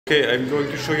Okay, I'm going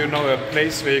to show you now a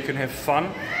place where you can have fun.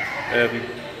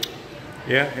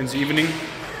 Yeah, in the evening.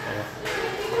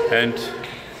 And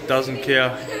doesn't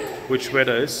care which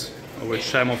weather is or which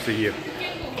time of the year.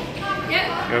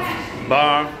 You have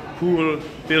bar, pool,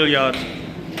 billiard,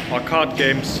 arcade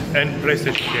games and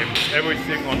PlayStation games.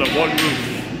 Everything under one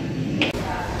roof.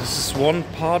 This is one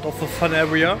part of the fun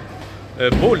area.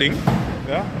 Bowling.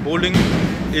 Yeah, bowling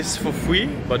is for free,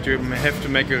 but you have to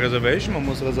make a reservation. Man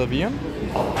muss reservieren.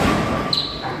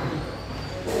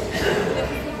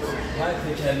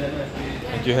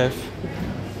 And you have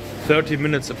 30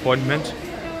 minutes appointment,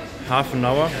 half an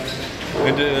hour.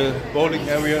 And the bowling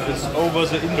area is over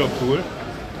the indoor pool.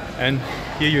 And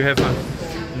here you have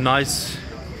a nice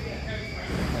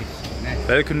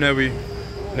balcony,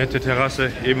 nette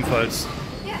Terrasse ebenfalls.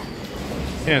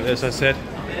 And as I said,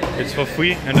 it's for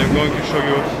free, and I'm going to show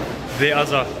you the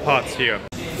other parts here.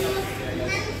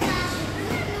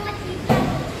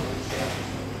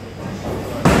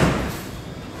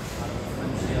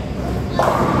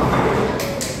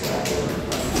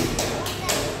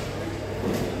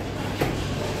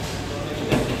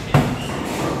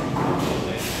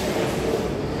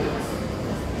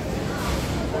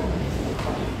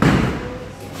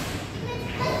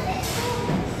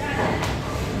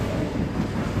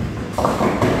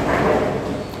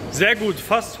 Sehr gut,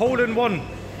 fast hole in one.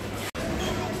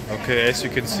 Okay, as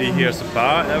you can see, here's the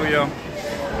bar area.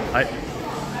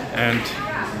 And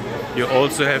you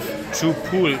also have two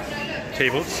pool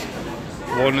tables.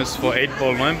 One is for 8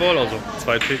 Ball, 9 Ball, also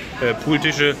zwei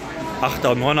Pooltische,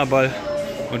 8er und 9er Ball.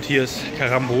 Und hier ist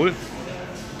Karambol.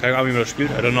 Keine Ahnung, wie man das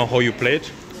spielt. I don't know how you play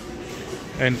it.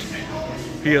 And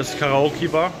here's Karaoke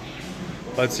bar,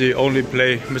 but they only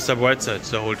play Mr. Brightside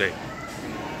the whole day.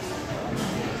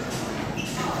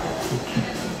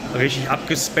 Richtig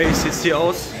abgespaced sieht es hier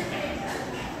aus.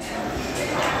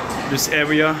 This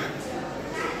area.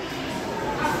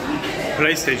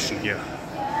 PlayStation here.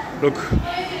 Look,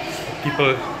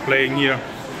 people playing here.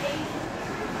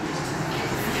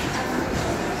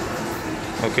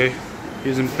 Okay,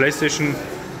 hier ist ein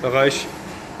PlayStation-Bereich.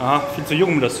 Aha, viel zu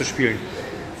jung, um das zu spielen.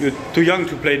 You're too young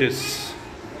to play this.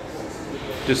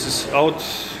 This is out.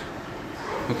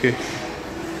 Okay.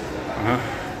 Aha.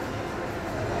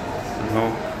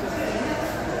 No.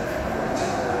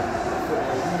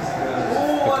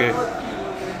 Okay.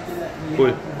 Cool.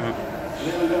 Ja.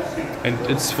 And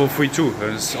it's for free too.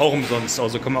 Das ist auch umsonst,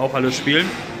 also kann man auch alles spielen.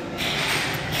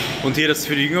 Und hier das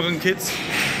für die jüngeren Kids.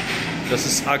 Das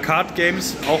ist Arcade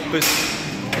Games, auch bis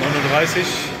 39.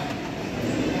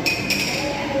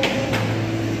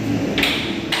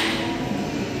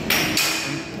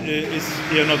 Is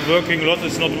here not working, lot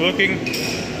is not working,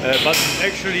 but it's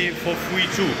actually for free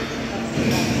too.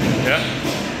 Yeah,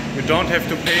 you don't have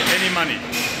to pay any money.